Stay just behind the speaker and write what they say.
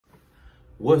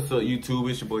What's up, YouTube?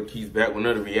 It's your boy Keys back with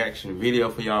another reaction video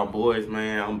for y'all boys,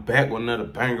 man. I'm back with another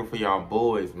banger for y'all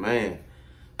boys, man.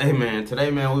 Hey, man,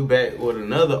 today, man, we back with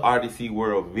another RDC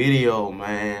World video,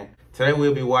 man. Today,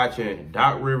 we'll be watching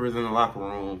Doc Rivers in the locker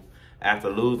room after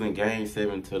losing Game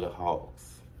 7 to the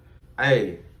Hawks.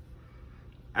 Hey,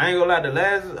 I ain't gonna lie, the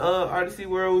last RDC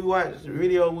World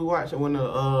video we watched when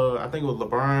I think it was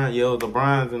LeBron. Yeah, it was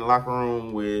LeBron's in the locker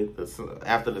room with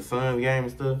after the Suns game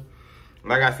and stuff.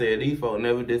 Like I said, these folks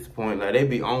never disappoint. Like, they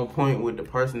be on point with the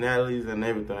personalities and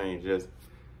everything. Just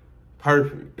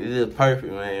perfect. It's just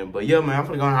perfect, man. But yeah, man, I'm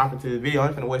finna go and hop into this video. I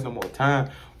ain't finna waste no more time.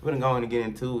 We're gonna go in and get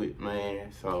into it,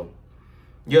 man. So,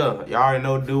 yeah, y'all already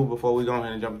know what to do before we go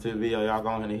ahead and jump into the video. Y'all go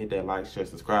ahead and hit that like, share,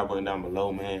 subscribe button down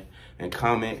below, man. And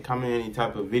comment any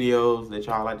type of videos that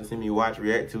y'all like to see me watch,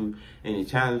 react to, any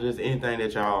challenges, anything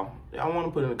that y'all want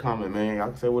to put in the comment, man. Y'all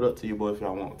can say what up to your boy if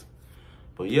y'all want to.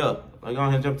 But yeah, let's go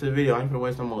ahead and jump to the video. I ain't finna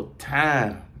waste no more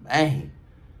time, man.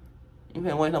 You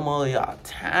finna waste no more of y'all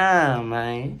time,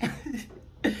 man.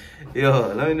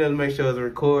 Yo, let me just make sure it's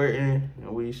recording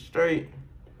and we straight.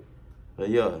 But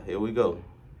yeah, here we go.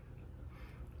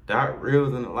 Doc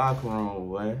Rivers in the locker room,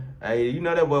 boy. Hey, you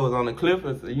know that boy was on the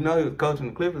Clippers. You know he was coaching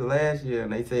the Clippers last year,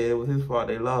 and they said it was his fault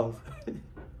they lost.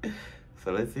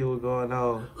 So let's see what's going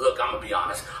on. Look, I'm gonna be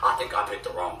honest. I think I picked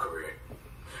the wrong career.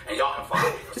 And y'all can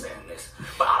find me for saying this,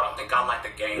 but I don't think I like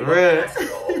the game of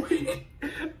basketball.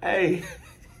 Hey,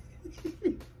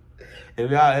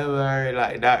 if y'all ever heard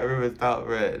like Doc Rivers talk,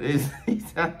 bruh, he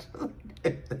sounds like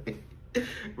that.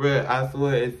 Bruh, I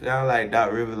swear it sounds like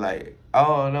Doc Rivers like,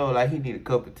 oh no, like he need a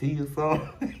cup of tea or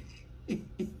something.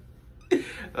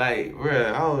 Like,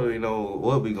 bruh, I don't even know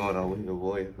what be going on with his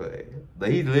voice,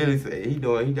 but he literally said he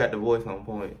got the voice on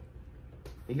point.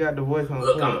 He got the voice on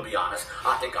Look, point. I'm gonna be honest.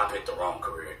 I think I picked the wrong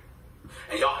career.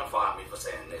 And y'all can find me for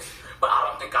saying this, but I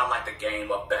don't think I like the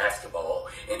game of basketball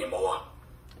anymore.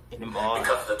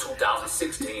 Because of the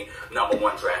 2016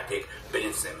 #1 draft pick,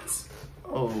 Ben Simmons.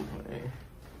 Oh,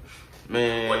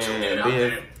 man. What you did out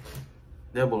there?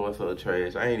 That boy was so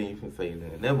trash. I ain't even say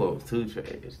that. That boy was too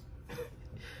trash.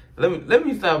 Let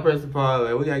me stop pressing pause,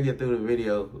 man. We gotta get through the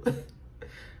video.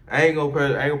 I ain't gonna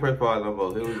press pause no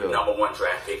more. Here we go. #1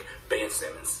 draft pick, Ben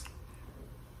Simmons.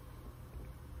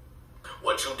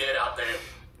 What you did out there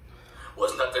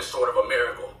was nothing short of a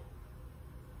miracle.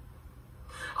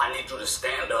 I need you to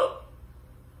stand up,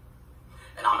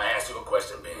 and I'm gonna ask you a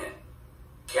question, Ben.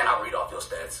 Can I read off your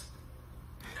stats?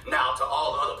 Now, to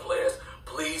all the other players,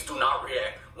 please do not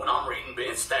react when I'm reading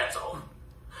Ben's stats off.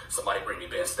 Somebody bring me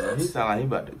Ben's stats. He sound like he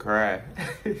about to cry.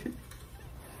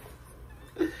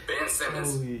 Ben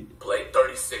Simmons played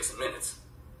 36 minutes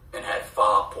and had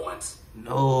 5 points.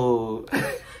 No.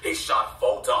 He shot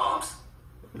 4 times.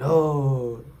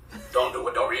 No. Don't do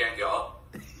it. Don't react, y'all.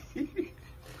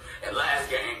 And last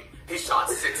game, he shot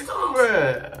 6 times.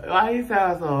 Bruh, why he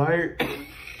sound so hurt?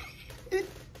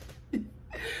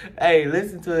 Hey,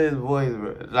 listen to his voice,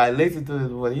 bro. Like, listen to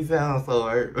his voice. He sounds so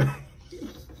hurt.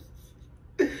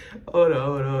 Hold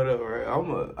on,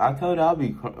 bro. I told you I'll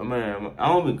be, man, I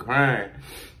don't be crying.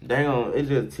 Dang, it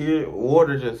just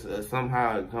water just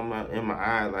somehow come out in my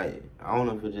eye. Like, I don't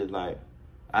know if it's just like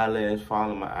eyelash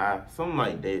fall in my eye, something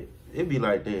like that. It be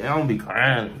like that. I don't be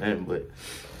crying, man, but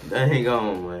dang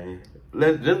on, man.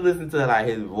 Just listen to like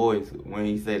his voice when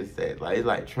he said the stats. Like, it's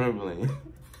like trembling.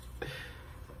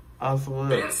 I swear.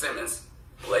 Ben Simmons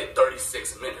played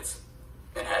 36 minutes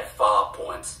and had 5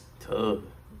 points. Tough.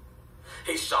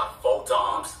 He shot 4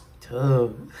 times.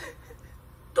 Tough.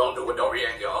 Don't do it. Don't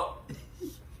react, y'all.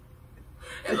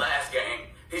 And last game,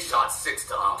 he shot 6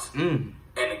 times. And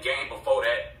the game before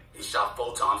that, he shot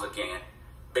 4 times again.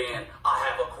 Ben, I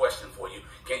have a question for you.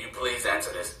 Can you please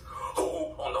answer this?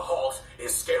 Who on the Hawks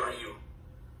is scaring you?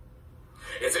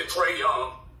 Is it Trae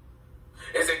Young?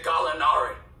 Is it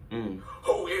Gallinari?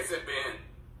 Who is it, Ben?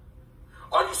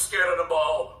 Are you scared of the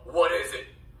ball? What is it?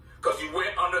 Because you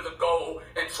went under the goal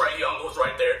and Trae Young was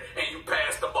right there and you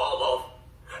passed the ball off.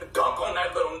 Dunk on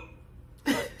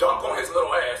his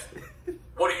little ass.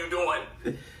 What are you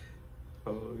doing?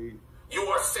 You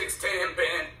are 6'10",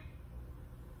 Ben.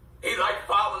 He like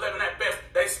 5'11" at best.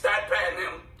 They stat padding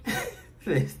him.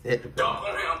 Dunk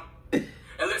on him.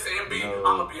 And listen, MB,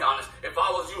 I'm going to be honest. If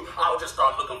I was you, I would just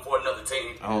start looking for another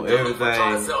team. On everything.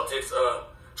 Try Celtics,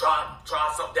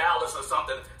 try some Dallas or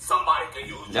something. Somebody can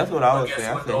use you. That's what I was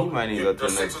saying. I said he might need to go to the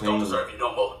next team. The Sixers don't deserve you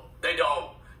no more. They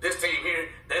don't. This team here,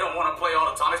 they don't want to play all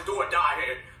the time. It's do or die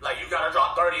here. Like, you got to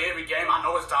drop 30 every game. I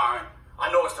know it's tiring.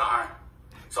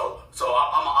 So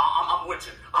I'm with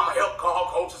you. I'm going to help call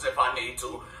coaches if I need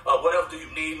to. What else do you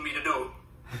need me to do?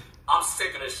 I'm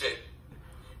sick of this shit.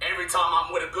 every time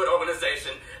I'm with a good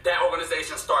organization, that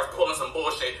organization starts pulling some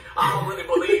bullshit. I don't really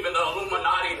believe in the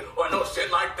Illuminati or no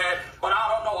shit like that, but I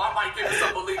don't know, I might give it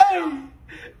some belief.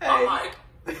 I might.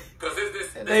 Because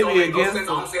this don't make no sense. I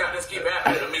don't see how this keep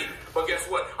happening to me. But guess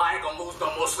what? I ain't gonna lose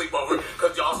no more sleep over it.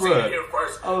 Because y'all seen it here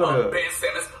first. Ben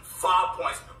Simmons, 5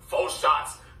 points, 4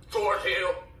 shots. George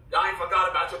Hill, I ain't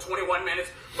forgot about your 21 minutes,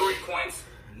 3 points.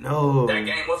 No. That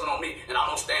game wasn't on me, and I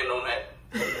don't stand on that.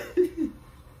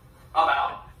 I'm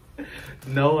out.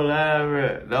 No lie,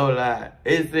 bro. No lie.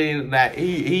 It seems like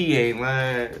he ain't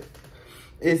lying.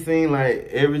 It seems like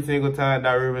every single time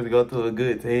Doc Rivers go to a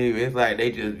good team, it's like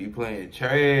they just be playing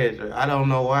trash. Or I don't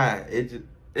know why. It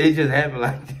just happened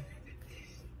like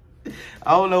that.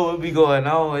 I don't know what be going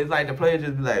on. It's like the players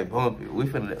just be like, bump it. We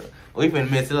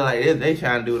finna mess it up like this. They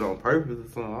trying to do it on purpose or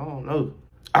something. I don't know.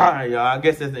 Alright, y'all. I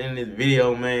guess that's the end of this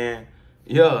video, man.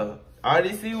 Yeah.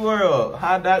 RDC World.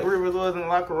 How Doc Rivers was in the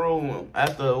locker room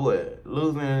after what?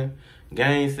 Losing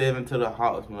Game 7 to the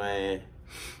Hawks, man.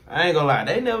 I ain't gonna lie,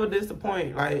 they never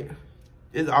disappoint. Like,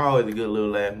 it's always a good little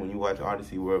laugh when you watch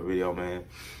RDC World video, man.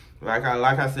 Like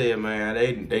I said, man,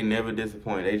 they never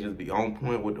disappoint. They just be on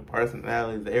point with the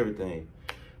personalities, everything.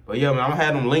 But yeah, man, I'm gonna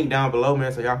have them linked down below,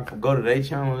 man, so y'all can go to their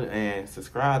channel and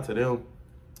subscribe to them.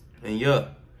 And yeah,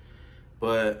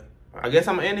 but I guess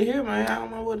I'm gonna end it here, man. I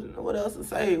don't know what else to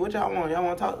say. What y'all want? Y'all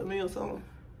want to talk to me or something?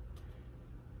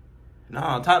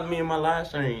 No, talk to me in my live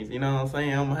streams. You know what I'm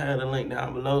saying? I'm gonna have the link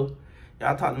down below.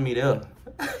 Y'all talk to me there.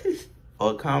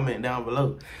 Or comment down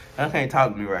below. I can't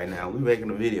talk to me right now. We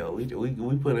making a video. We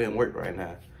putting in work right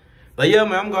now. But yeah,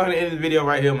 man, I'm going to end this video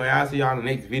right here, man. I'll see y'all in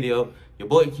the next video. Your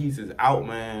boy Keith is out,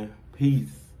 man.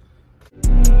 Peace.